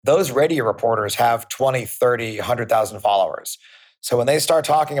those radio reporters have 20, 30, 100,000 followers. So when they start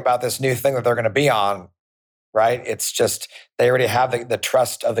talking about this new thing that they're going to be on, right, it's just they already have the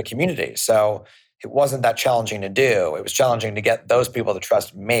trust of the community. So it wasn't that challenging to do. It was challenging to get those people to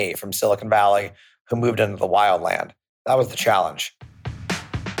trust me from Silicon Valley who moved into the wildland. That was the challenge.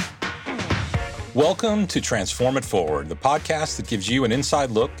 Welcome to Transform It Forward, the podcast that gives you an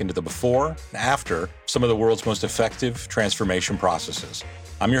inside look into the before and after some of the world's most effective transformation processes.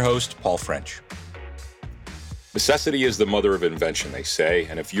 I'm your host, Paul French. Necessity is the mother of invention, they say,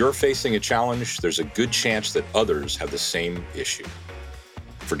 and if you're facing a challenge, there's a good chance that others have the same issue.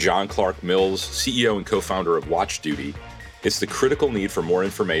 For John Clark Mills, CEO and co-founder of WatchDuty, it's the critical need for more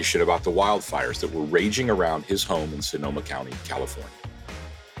information about the wildfires that were raging around his home in Sonoma County, California.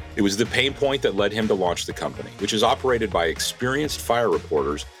 It was the pain point that led him to launch the company, which is operated by experienced fire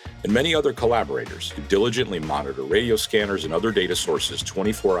reporters and many other collaborators who diligently monitor radio scanners and other data sources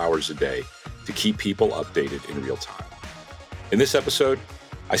 24 hours a day to keep people updated in real time. In this episode,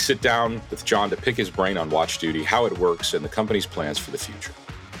 I sit down with John to pick his brain on WatchDuty, how it works, and the company's plans for the future.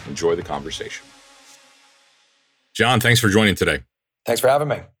 Enjoy the conversation. John, thanks for joining today. Thanks for having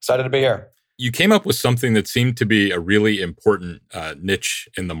me. Excited to be here. You came up with something that seemed to be a really important niche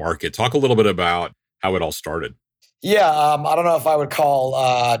in the market. Talk a little bit about how it all started. Yeah, I don't know if I would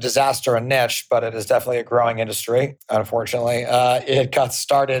call disaster a niche, but it is definitely a growing industry, unfortunately. It got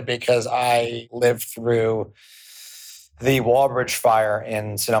started because I lived through the Walbridge fire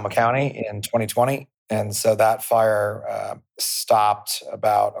in Sonoma County in 2020. And so that fire stopped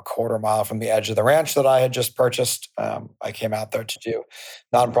about a quarter mile from the edge of the ranch that I had just purchased. I came out there to do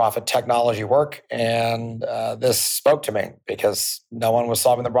nonprofit technology work, and this spoke to me because no one was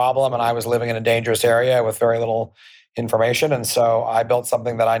solving the problem, and I was living in a dangerous area with very little information. And so I built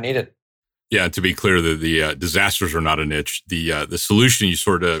something that I needed. Yeah, to be clear, the disasters are not a niche. The solution you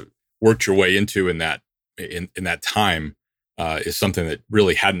sort of worked your way into in that time is something that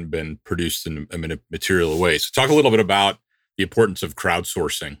really hadn't been produced in a material way. So talk a little bit about the importance of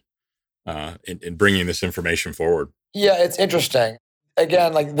crowdsourcing in bringing this information forward. Yeah, it's interesting.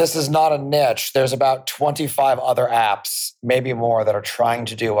 Again, like this is not a niche. There's about 25 other apps, maybe more, that are trying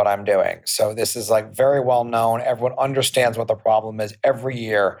to do what I'm doing. So this is like very well known. Everyone understands what the problem is. Every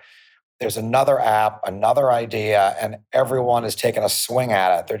year, there's another app, another idea, and everyone is taking a swing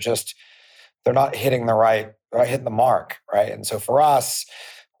at it. They're not hitting hitting the mark, right? And so for us,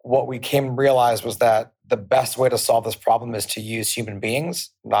 what we came to realize was that the best way to solve this problem is to use human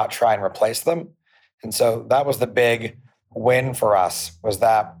beings, not try and replace them. And so that was the big win for us, was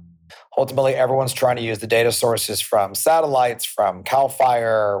that ultimately everyone's trying to use the data sources from satellites, from CAL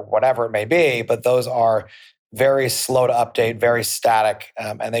FIRE, whatever it may be, but those are very slow to update, very static,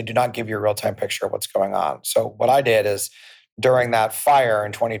 and they do not give you a real-time picture of what's going on. So what I did is during that fire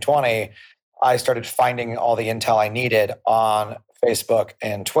in 2020, I started finding all the intel I needed on Facebook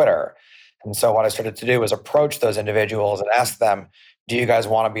and Twitter. And so what I started to do was approach those individuals and ask them, do you guys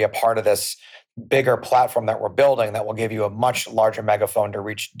want to be a part of this bigger platform that we're building that will give you a much larger megaphone to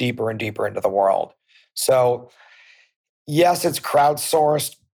reach deeper and deeper into the world? So yes, it's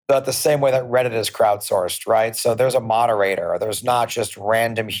crowdsourced, but the same way that Reddit is crowdsourced, right? So there's a moderator. There's not just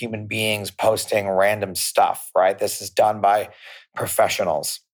random human beings posting random stuff, right? This is done by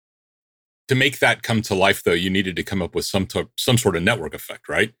professionals. To make that come to life, though, you needed to come up with some sort of network effect,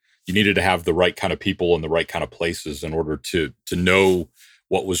 right? You needed to have the right kind of people in the right kind of places in order to know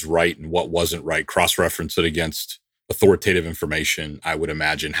what was right and what wasn't right, cross-reference it against authoritative information, I would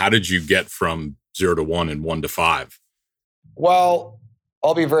imagine. How did you get from 0 to 1 and 1 to 5? Well,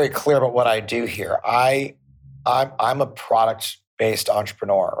 I'll be very clear about what I do here. I'm a product-based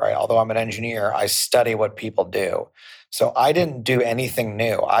entrepreneur, right? Although I'm an engineer, I study what people do. So I didn't do anything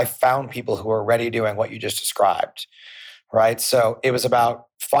new. I found people who were already doing what you just described, right? So it was about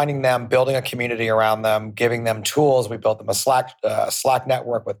finding them, building a community around them, giving them tools. We built them a Slack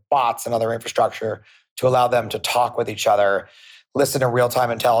network with bots and other infrastructure to allow them to talk with each other, listen to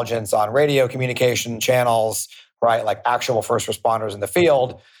real-time intelligence on radio communication channels, right? Like actual first responders in the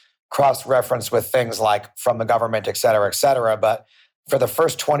field, cross-reference with things like from the government, et cetera, et cetera. But for the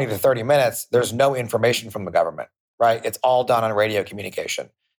first 20 to 30 minutes, there's no information from the government, right? It's all done on radio communication.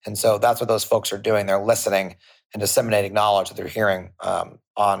 And so that's what those folks are doing. They're listening and disseminating knowledge that they're hearing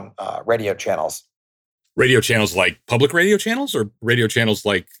on radio channels. Radio channels like public radio channels or radio channels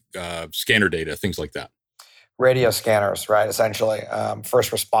like scanner data, things like that? Radio scanners, right? Essentially,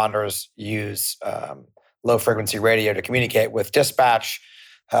 first responders use low-frequency radio to communicate with dispatch,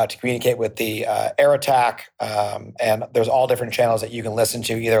 to communicate with the air attack. And there's all different channels that you can listen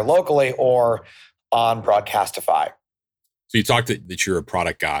to either locally or on Broadcastify. So you talked that you're a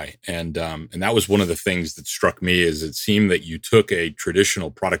product guy, and that was one of the things that struck me is it seemed that you took a traditional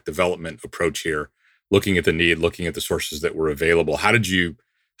product development approach here, looking at the need, looking at the sources that were available. How did you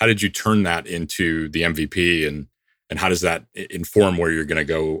turn that into the MVP, and how does that inform where you're going to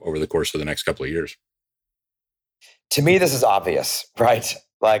go over the course of the next couple of years? To me, this is obvious, right?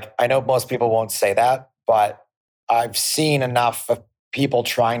 Like, I know most people won't say that, but I've seen enough of people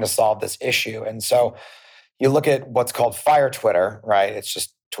trying to solve this issue. And so you look at what's called Fire Twitter, right? It's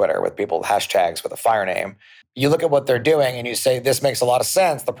just Twitter with people, hashtags with a fire name. You look at what they're doing and you say, this makes a lot of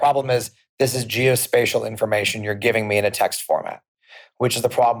sense. The problem is this is geospatial information you're giving me in a text format, which is the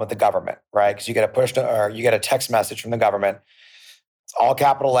problem with the government, right? Because you get you get a text message from the government. It's all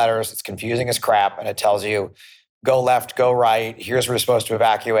capital letters. It's confusing as crap. And it tells you, go left, go right. Here's where you're supposed to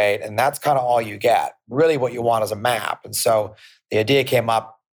evacuate. And that's kind of all you get. Really what you want is a map. And so the idea came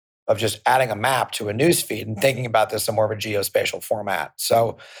up of just adding a map to a news feed and thinking about this in more of a geospatial format.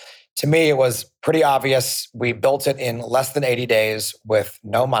 So to me, it was pretty obvious. We built it in less than 80 days with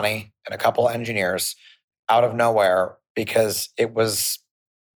no money and a couple of engineers out of nowhere because it was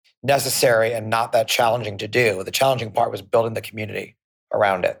necessary and not that challenging to do. The challenging part was building the community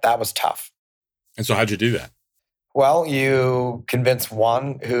around it. That was tough. And so how'd you do that? Well, you convince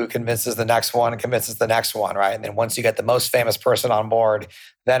one who convinces the next one and convinces the next one, right? And then once you get the most famous person on board,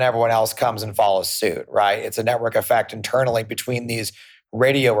 then everyone else comes and follows suit, right? It's a network effect internally between these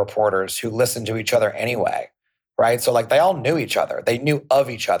radio reporters who listen to each other anyway, right? So like they all knew each other. They knew of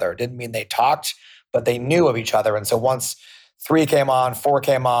each other. It didn't mean they talked, but they knew of each other. And so once 3 came on, 4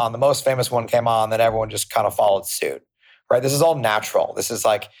 came on, the most famous one came on, then everyone just kind of followed suit, right? This is all natural. This is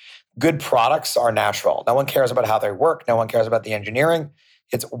like, good products are natural. No one cares about how they work. No one cares about the engineering.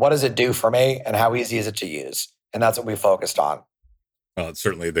 It's what does it do for me and how easy is it to use? And that's what we focused on. Well, it's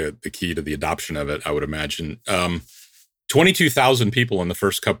certainly the key to the adoption of it, I would imagine. 22,000 people in the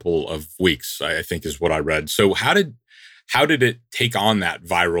first couple of weeks, I think is what I read. So how did it take on that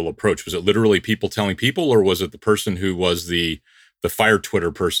viral approach? Was it literally people telling people, or was it the person who was the Fire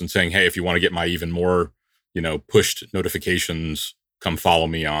Twitter person saying, hey, if you want to get my even more, pushed notifications, come follow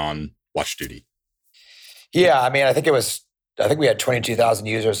me on WatchDuty? Yeah, I mean, I think we had 22,000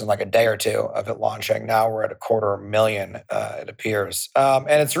 users in like a day or two of it launching. Now we're at 250,000, it appears. And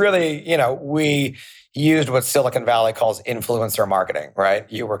it's really, we used what Silicon Valley calls influencer marketing, right?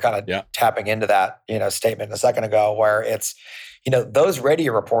 You were kind of tapping into that, statement a second ago where it's, those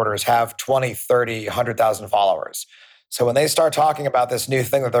radio reporters have 20, 30, 100,000 followers. So when they start talking about this new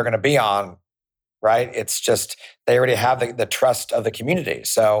thing that they're going to be on, right? It's just, they already have the trust of the community.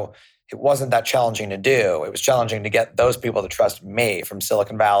 So it wasn't that challenging to do. It was challenging to get those people to trust me from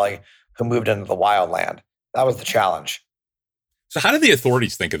Silicon Valley who moved into the wildland. That was the challenge. So how do the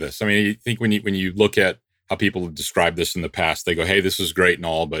authorities think of this? I mean, you think when you look at how people have described this in the past, they go, hey, this is great and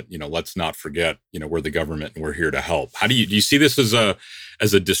all, but let's not forget, we're the government and we're here to help. Do you see this as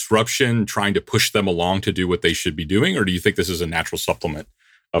a disruption, trying to push them along to do what they should be doing? Or do you think this is a natural supplement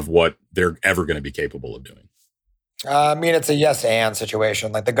of what they're ever going to be capable of doing? I mean, it's a yes and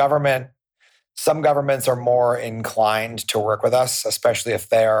situation. Like some governments are more inclined to work with us, especially if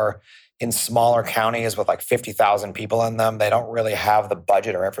they're in smaller counties with like 50,000 people in them. They don't really have the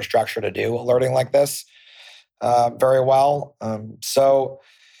budget or infrastructure to do alerting like this very well. So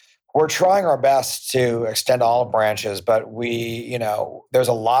we're trying our best to extend all branches, but there's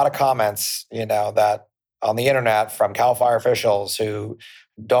a lot of comments, that on the internet from CAL FIRE officials who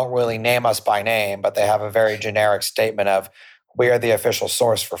don't really name us by name, but they have a very generic statement of, we are the official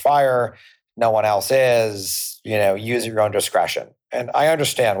source for fire. No one else is, use at your own discretion. And I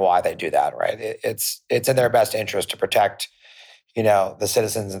understand why they do that, right? It's in their best interest to protect, the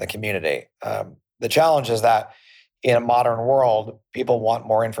citizens in the community. The challenge is that in a modern world, people want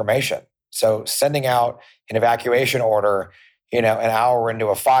more information. So sending out an evacuation order, an hour into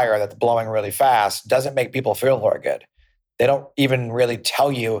a fire that's blowing really fast doesn't make people feel very good. They don't even really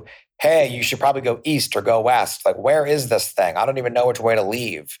tell you, hey, you should probably go east or go west. Like, where is this thing? I don't even know which way to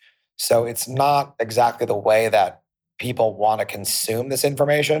leave. So it's not exactly the way that people want to consume this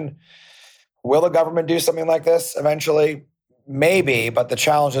information. Will the government do something like this eventually? Maybe, but the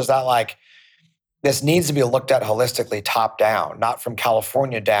challenge is that this needs to be looked at holistically top down, not from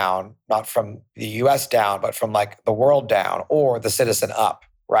California down, not from the US down, but from the world down or the citizen up,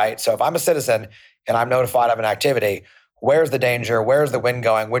 right? So if I'm a citizen and I'm notified of an activity, where's the danger? Where's the wind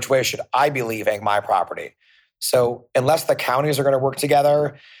going? Which way should I be leaving my property? So unless the counties are going to work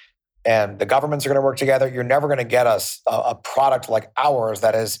together and the governments are going to work together, you're never going to get a product like ours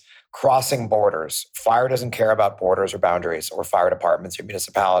that is crossing borders. Fire doesn't care about borders or boundaries or fire departments or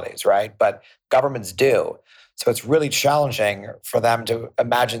municipalities, right? But governments do. So it's really challenging for them to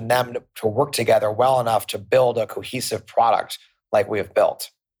imagine them to work together well enough to build a cohesive product like we have built.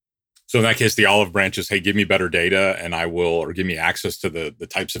 So in that case, the olive branch is, hey, give me better data and I will, or give me access to the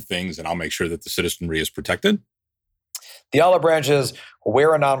types of things and I'll make sure that the citizenry is protected? The olive branch is,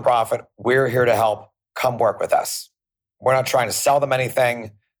 we're a nonprofit. We're here to help. Come work with us. We're not trying to sell them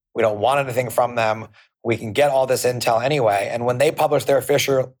anything. We don't want anything from them. We can get all this intel anyway. And when they publish their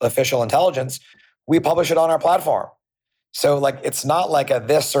official intelligence, we publish it on our platform. So like, it's not like a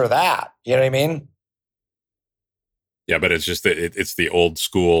this or that. You know what I mean? Yeah, but it's just that it's the old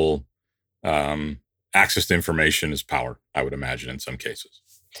school access to information is power, I would imagine in some cases.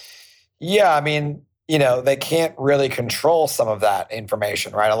 Yeah, I mean, they can't really control some of that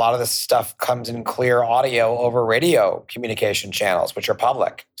information, right? A lot of this stuff comes in clear audio over radio communication channels, which are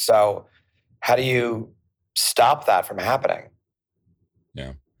public. So how do you stop that from happening?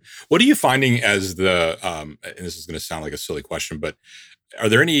 Yeah. What are you finding as the, and this is going to sound like a silly question, but are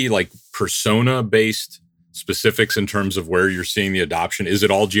there any like persona-based specifics in terms of where you're seeing the adoption? Is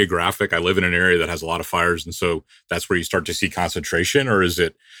it all geographic? I live in an area that has a lot of fires, and so that's where you start to see concentration, or is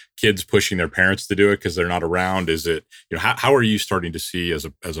it kids pushing their parents to do it because they're not around? Is it, how are you starting to see as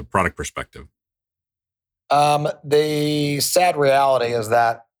a product perspective? The sad reality is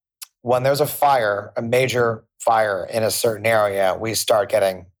that when there's a major fire in a certain area, we start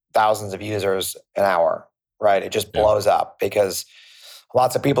getting thousands of users an hour, right? It just blows up because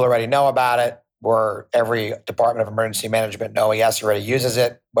lots of people already know about it. Every Department of Emergency Management and OES already uses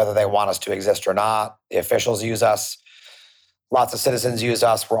it, whether they want us to exist or not. The officials use us. Lots of citizens use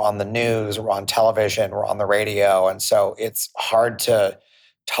us. We're on the news, we're on television, we're on the radio. And so it's hard to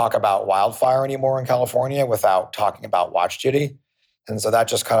talk about wildfire anymore in California without talking about Watch Duty. And so that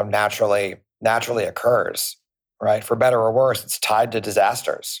just kind of naturally occurs, right? For better or worse, it's tied to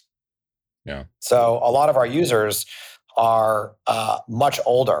disasters. Yeah. So a lot of our users are much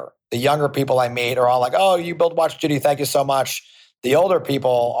older. The younger people I meet are all like, oh, you build Watch Duty, thank you so much. The older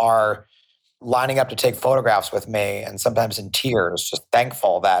people are lining up to take photographs with me and sometimes in tears, just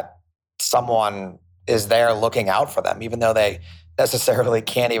thankful that someone is there looking out for them, even though they necessarily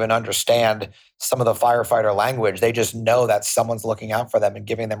can't even understand some of the firefighter language. They just know that someone's looking out for them and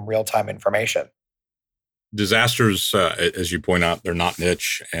giving them real-time information. Disasters, as you point out, they're not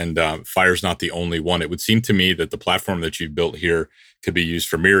niche, and fire's not the only one. It would seem to me that the platform that you've built here could be used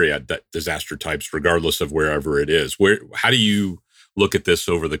for myriad disaster types, regardless of wherever it is. How do you look at this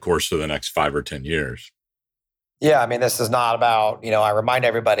over the course of the next 5 or 10 years? Yeah, I mean, this is not about, I remind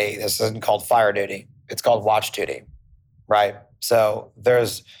everybody, this isn't called fire duty. It's called Watch Duty, right? So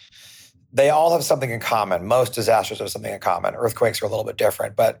they all have something in common. Most disasters have something in common. Earthquakes are a little bit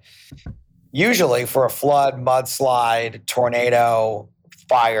different, but usually for a flood, mudslide, tornado,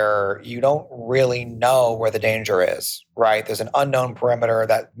 fire, you don't really know where the danger is, right? There's an unknown perimeter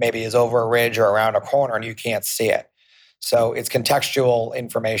that maybe is over a ridge or around a corner and you can't see it. So it's contextual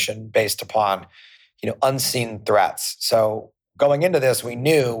information based upon, unseen threats. So going into this, we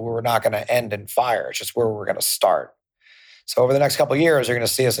knew we were not going to end in fire. It's just where we were going to start. So over the next couple of years, you're going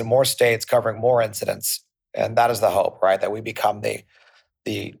to see us in more states covering more incidents. And that is the hope, right? That we become the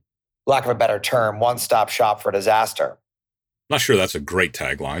lack of a better term, one-stop shop for disaster. I'm not sure that's a great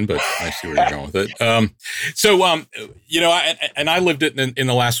tagline, but I see where you're going with it. I lived it in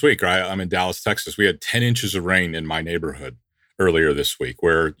the last week, right? I'm in Dallas, Texas. We had 10 inches of rain in my neighborhood earlier this week,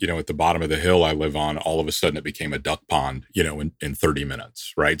 where, at the bottom of the hill I live on, all of a sudden it became a duck pond, in 30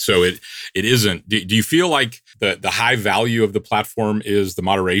 minutes, right? So it isn't, do you feel like the high value of the platform is the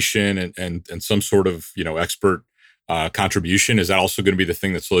moderation and some sort of, expert contribution? Is that also going to be the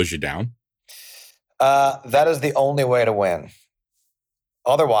thing that slows you down? That is the only way to win.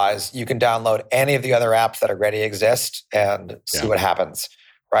 Otherwise, you can download any of the other apps that already exist and see what happens,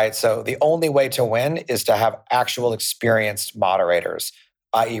 right? So the only way to win is to have actual experienced moderators,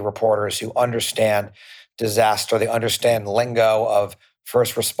 i.e. reporters who understand disaster, they understand lingo of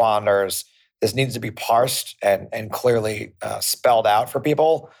first responders. This needs to be parsed and clearly spelled out for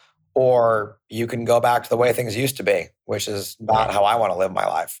people, or you can go back to the way things used to be, which is not how I want to live my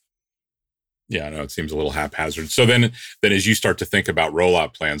life. Yeah, no, it seems a little haphazard. So then as you start to think about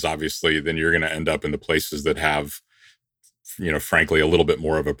rollout plans, obviously, then you're going to end up in the places that have, frankly, a little bit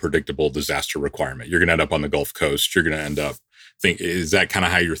more of a predictable disaster requirement. You're going to end up on the Gulf Coast. You're going to end up is that kind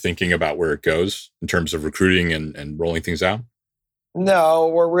of how you're thinking about where it goes in terms of recruiting and rolling things out? No,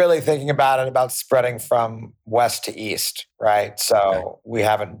 we're really thinking about spreading from west to east, right? So we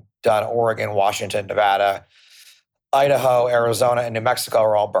haven't done Oregon, Washington, Nevada, Idaho, Arizona, and New Mexico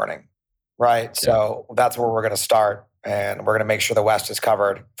are all burning. Right. So that's where we're going to start. And we're going to make sure the West is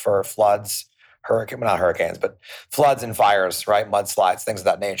covered for floods, not hurricanes, but floods and fires, right? Mudslides, things of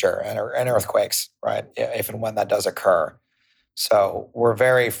that nature, and earthquakes, right? If and when that does occur. So we're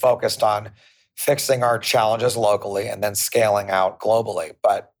very focused on fixing our challenges locally and then scaling out globally.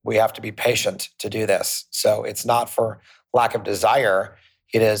 But we have to be patient to do this. So it's not for lack of desire.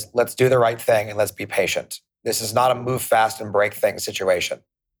 It is, let's do the right thing and let's be patient. This is not a move fast and break things situation.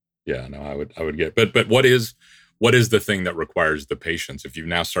 Yeah, no, I would get. But what is the thing that requires the patience? If you've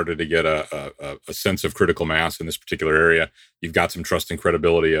now started to get a sense of critical mass in this particular area, you've got some trust and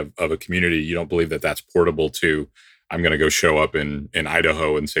credibility of a community. You don't believe that that's portable to, I'm going to go show up in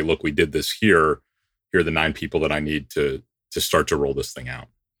Idaho and say, look, we did this here. Here are the 9 people that I need to start to roll this thing out.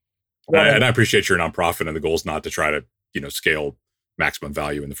 Well, and I appreciate you're a nonprofit, and the goal is not to try to scale maximum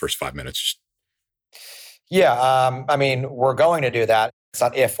value in the first 5 minutes. Yeah, I mean, we're going to do that. It's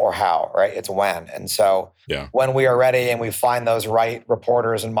not if or how, right? It's when. And so when we are ready and we find those right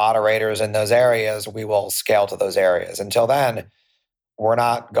reporters and moderators in those areas, we will scale to those areas. Until then, we're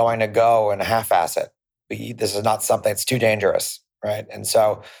not going to go and half-ass it. This is not something that's too dangerous, right? And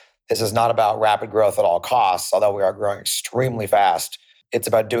so this is not about rapid growth at all costs, although we are growing extremely fast. It's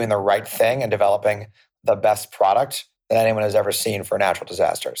about doing the right thing and developing the best product that anyone has ever seen for natural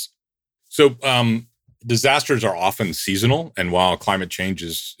disasters. So disasters are often seasonal, and while climate change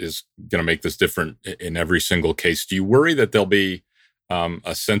is going to make this different in every single case, do you worry that there'll be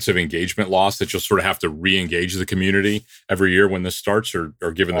a sense of engagement loss, that you'll sort of have to re-engage the community every year when this starts, or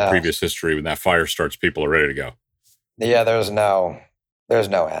given the previous history, when that fire starts, people are ready to go? Yeah, there's no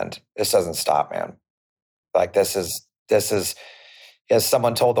end. This doesn't stop, man. Like this is, as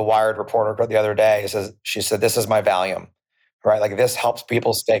someone told the Wired reporter the other day, she said, this is my Valium, right? Like this helps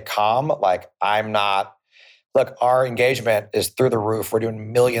people stay calm. Like look, our engagement is through the roof. We're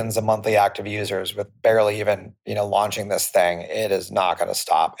doing millions of monthly active users with barely even, launching this thing. It is not going to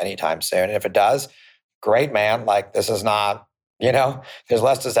stop anytime soon. And if it does, great, man. Like this is not, there's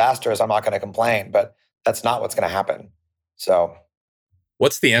less disasters. I'm not going to complain, but that's not what's going to happen. So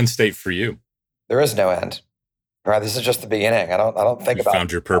what's the end state for you? There is no end. Right. This is just the beginning. I don't think about. You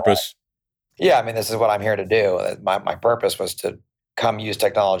found your purpose? Yeah. I mean, this is what I'm here to do. My purpose was to come use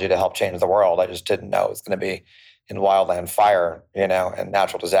technology to help change the world. I just didn't know it was going to be in wildland fire, and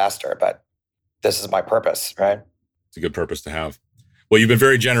natural disaster. But this is my purpose, right? It's a good purpose to have. Well, you've been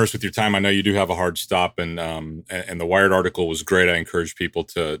very generous with your time. I know you do have a hard stop, and the Wired article was great. I encourage people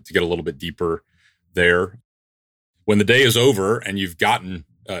to get a little bit deeper there. When the day is over and you've gotten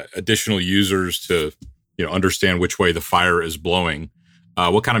additional users to understand which way the fire is blowing,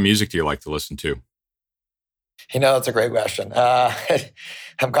 what kind of music do you like to listen to? That's a great question.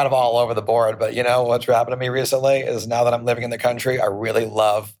 I'm kind of all over the board, but what's happened to me recently is now that I'm living in the country, I really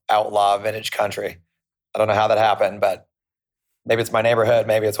love outlaw vintage country. I don't know how that happened, but maybe it's my neighborhood,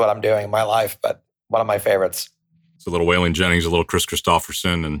 maybe it's what I'm doing in my life, but one of my favorites. It's a little Waylon Jennings, a little Chris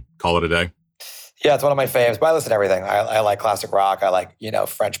Christopherson, and call it a day. Yeah, it's one of my faves, but I listen to everything. I like classic rock. I like,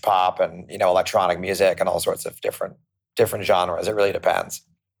 French pop and, electronic music and all sorts of different genres. It really depends.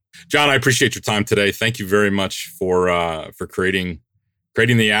 John, I appreciate your time today. Thank you very much for creating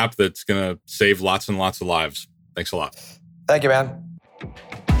the app that's going to save lots and lots of lives. Thanks a lot. Thank you, man.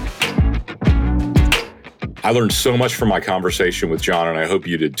 I learned so much from my conversation with John, and I hope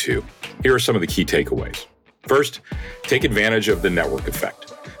you did too. Here are some of the key takeaways. First, take advantage of the network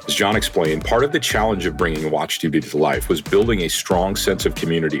effect. As John explained, part of the challenge of bringing WatchDuty to life was building a strong sense of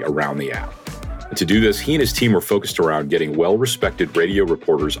community around the app. And to do this, he and his team were focused around getting well-respected radio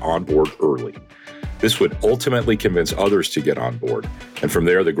reporters on board early. This would ultimately convince others to get on board, and from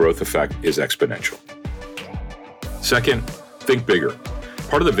there, the growth effect is exponential. Second, think bigger.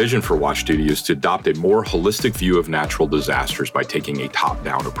 Part of the vision for WatchDuty is to adopt a more holistic view of natural disasters by taking a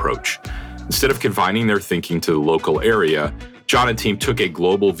top-down approach. Instead of confining their thinking to the local area, John and team took a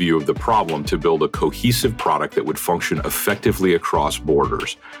global view of the problem to build a cohesive product that would function effectively across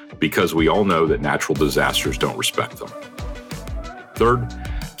borders, because we all know that natural disasters don't respect them. Third,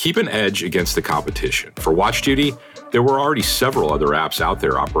 keep an edge against the competition. For WatchDuty, there were already several other apps out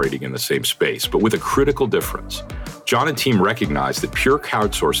there operating in the same space, but with a critical difference. John and team recognized that pure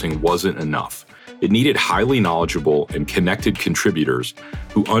crowdsourcing wasn't enough. It needed highly knowledgeable and connected contributors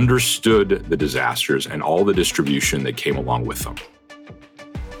who understood the disasters and all the distribution that came along with them.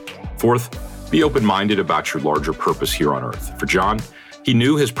 Fourth, be open-minded about your larger purpose here on Earth. For John, he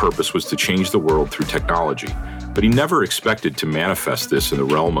knew his purpose was to change the world through technology, but he never expected to manifest this in the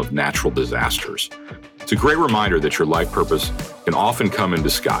realm of natural disasters. It's a great reminder that your life purpose can often come in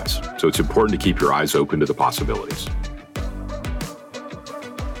disguise, so it's important to keep your eyes open to the possibilities.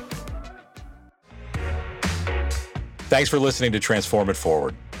 Thanks for listening to Transform It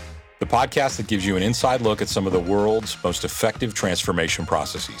Forward. the podcast that gives you an inside look at some of the world's most effective transformation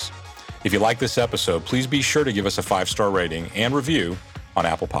processes. If you like this episode, please be sure to give us a 5-star rating and review on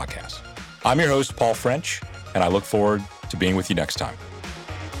Apple Podcasts. I'm your host, Paul French, and I look forward to being with you next time.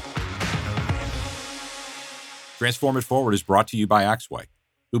 Transform It Forward is brought to you by Axway,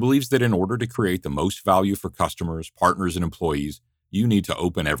 who believes that in order to create the most value for customers, partners, and employees, you need to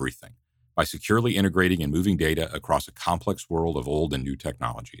open everything by securely integrating and moving data across a complex world of old and new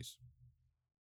technologies.